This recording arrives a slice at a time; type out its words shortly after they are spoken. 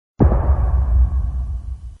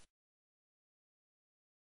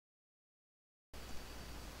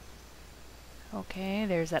Okay,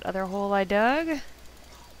 there's that other hole I dug.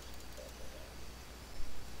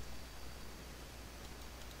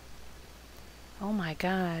 Oh my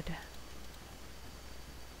god.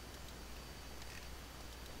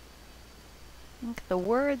 I think the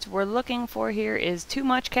words we're looking for here is too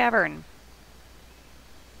much cavern.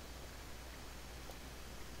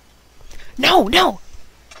 No, no!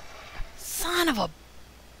 Son of a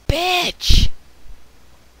bitch!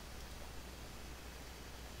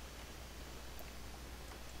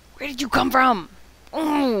 Where did you come from?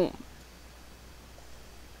 Ooh.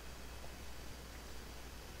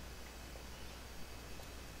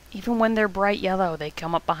 Even when they're bright yellow, they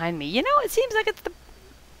come up behind me. You know, it seems like it's the...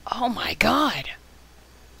 Oh my god!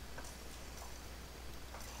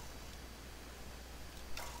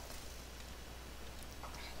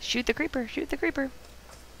 Shoot the creeper, shoot the creeper.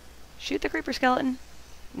 Shoot the creeper, skeleton.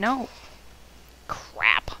 No.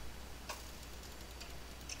 Crap.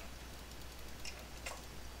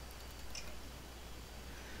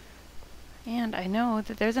 And I know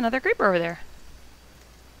that there's another creeper over there.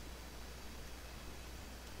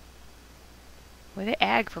 Boy, they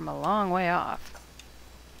ag from a long way off.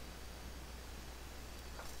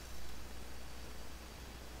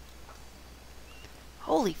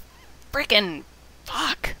 Holy frickin'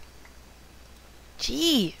 fuck!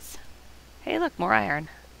 Jeez. Hey, look, more iron.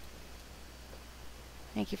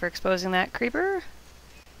 Thank you for exposing that creeper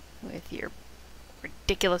with your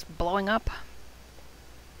ridiculous blowing up.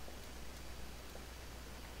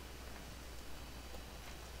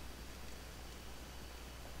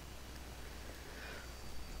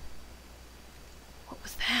 What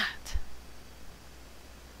was that?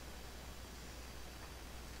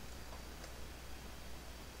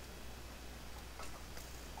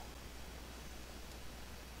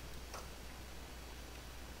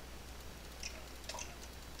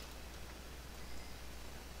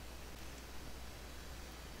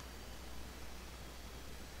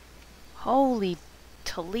 Holy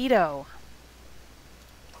Toledo.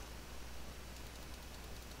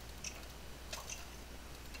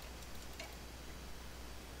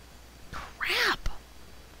 Crap.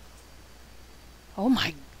 Oh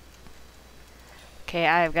my. Okay,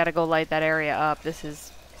 I've got to go light that area up. This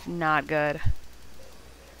is not good.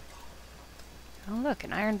 Oh look,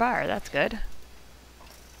 an iron bar. That's good.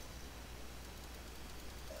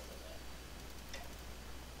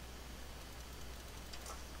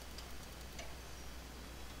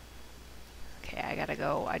 Okay, I gotta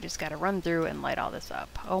go. I just gotta run through and light all this up.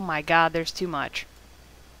 Oh my god, there's too much.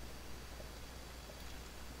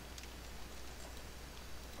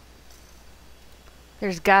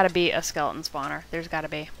 There's gotta be a skeleton spawner. There's gotta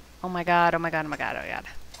be. Oh my god, oh my god, oh my god, oh my god.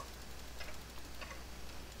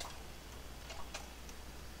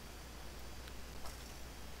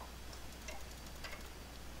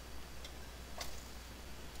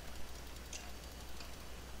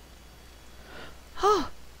 Oh!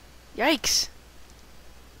 Yikes!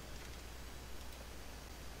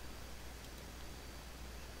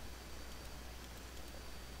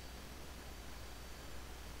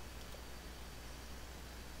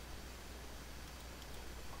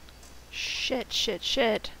 Shit, shit,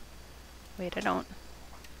 shit. Wait, I don't...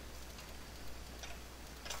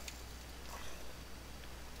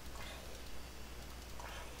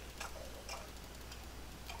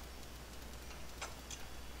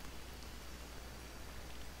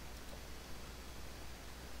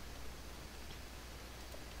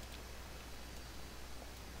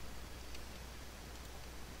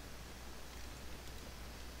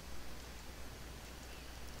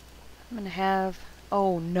 I'm gonna have...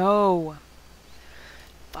 Oh no!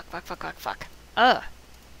 Fuck, fuck, fuck, fuck, fuck. Ugh!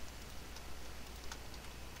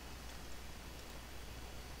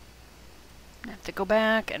 I have to go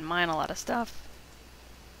back and mine a lot of stuff.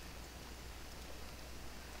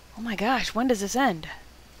 Oh my gosh, when does this end?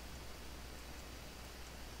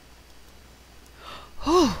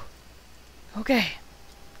 Whew! Okay.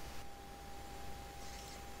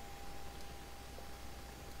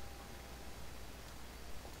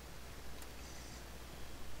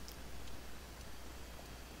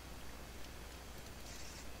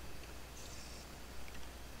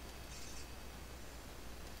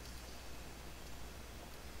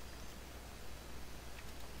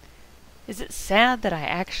 Is it sad that I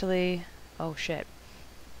actually... Oh shit.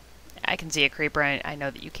 I can see a creeper. I know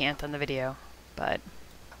that you can't on the video, but...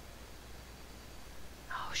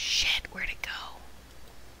 Oh shit, where'd it go?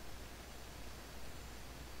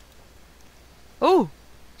 Oh!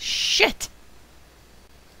 Shit!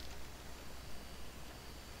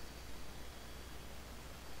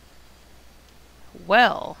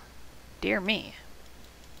 Well, dear me.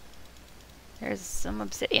 There's some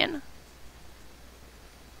obsidian.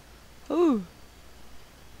 Ooh.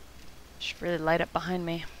 Should really light up behind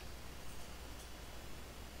me.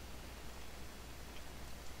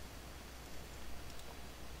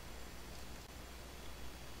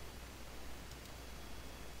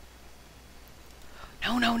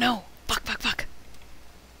 No, no, no! Fuck, fuck, fuck!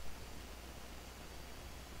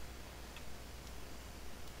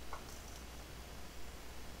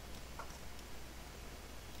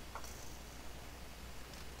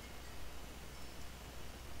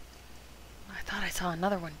 I thought I saw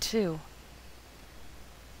another one too.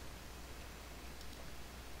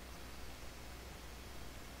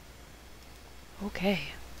 Okay.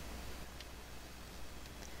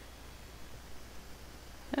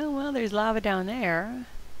 Oh, well, there's lava down there.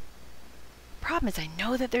 Problem is, I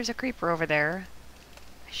know that there's a creeper over there.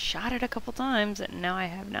 I shot it a couple times, and now I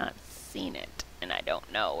have not seen it, and I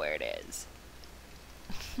don't know where it is.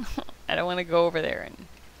 I don't want to go over there and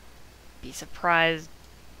be surprised.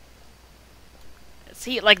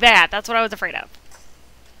 See it like that. That's what I was afraid of.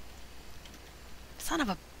 Son of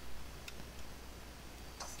a...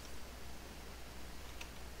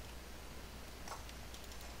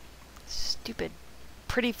 Stupid,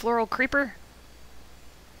 pretty floral creeper.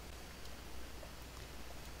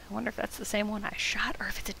 I wonder if that's the same one I shot, or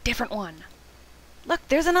if it's a different one. Look,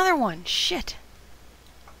 there's another one. Shit.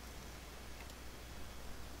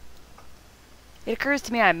 It occurs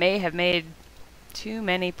to me I may have made too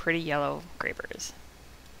many pretty yellow creepers.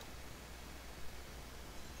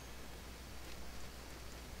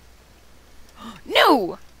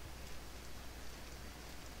 No!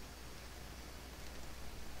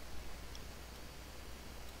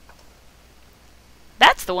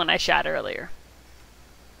 That's the one I shot earlier.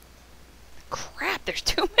 Crap, there's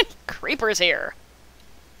too many creepers here.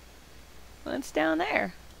 What's down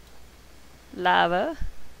there? Lava.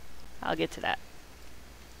 I'll get to that.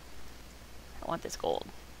 I want this gold.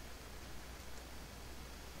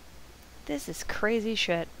 This is crazy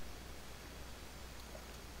shit.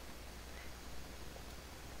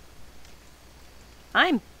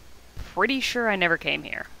 I'm pretty sure I never came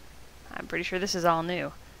here. I'm pretty sure this is all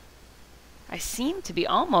new. I seem to be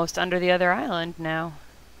almost under the other island now.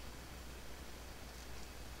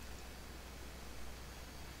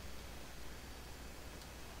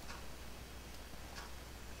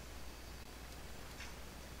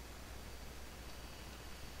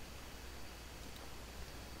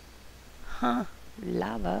 Huh.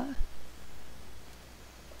 Lava.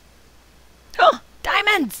 Oh!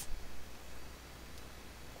 Diamonds!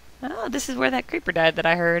 Oh, this is where that creeper died that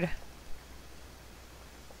I heard.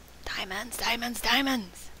 Diamonds, diamonds,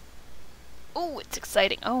 diamonds! Oh, it's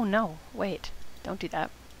exciting. Oh no, wait. Don't do that.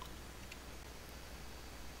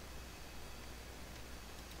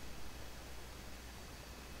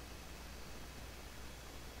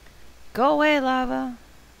 Go away, lava.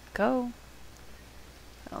 Go.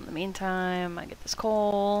 Well, in the meantime, I get this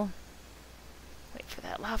coal. Wait for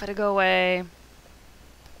that lava to go away.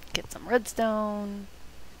 Get some redstone.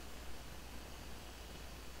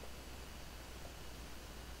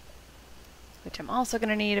 Which I'm also going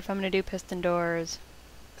to need if I'm going to do piston doors.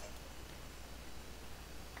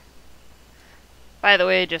 By the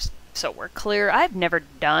way, just so we're clear, I've never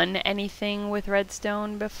done anything with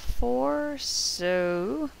redstone before,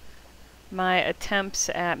 so my attempts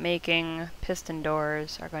at making piston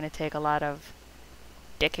doors are going to take a lot of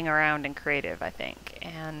dicking around and creative, I think.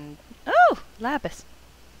 And, oh, lapis.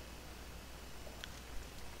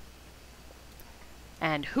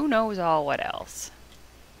 And who knows all what else.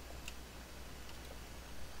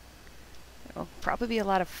 There'll probably be a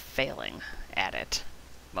lot of failing at it,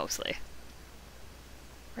 mostly.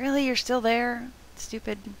 Really? You're still there?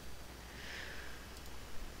 Stupid.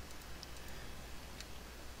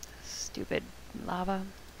 Stupid lava.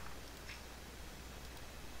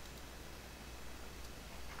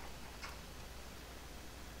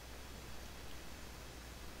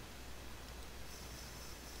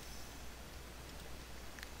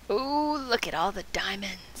 Ooh, look at all the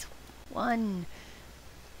diamonds. 1,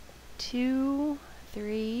 2,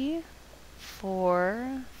 3,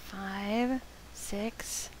 4, 5,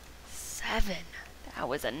 6, 7. That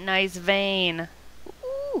was a nice vein.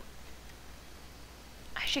 Ooh.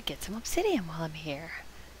 I should get some obsidian while I'm here.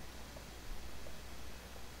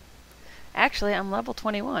 Actually, I'm level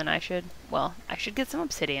 21. I should get some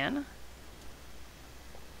obsidian.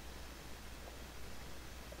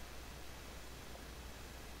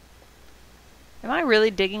 Am I really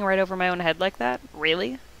digging right over my own head like that?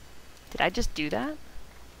 Really? Did I just do that?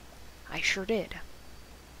 I sure did.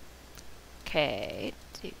 Okay.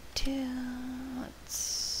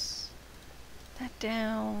 Let's that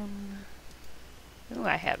down. Ooh,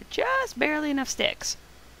 I have just barely enough sticks.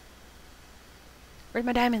 Where'd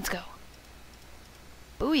my diamonds go?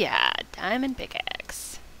 Booyah! Diamond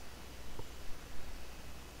pickaxe.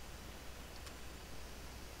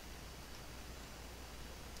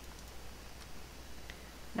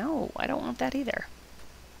 No, I don't want that either.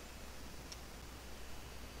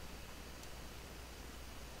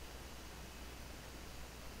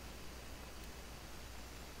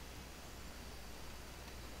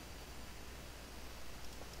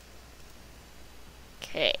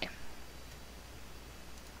 Okay.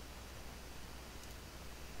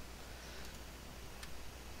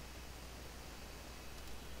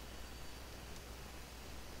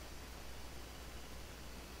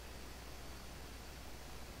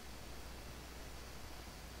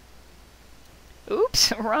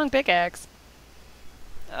 Oops, wrong pickaxe.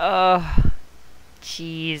 Ugh.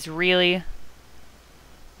 Jeez, really?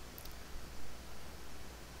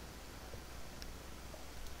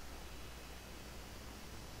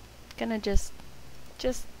 Gonna just,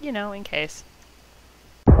 you know, in case.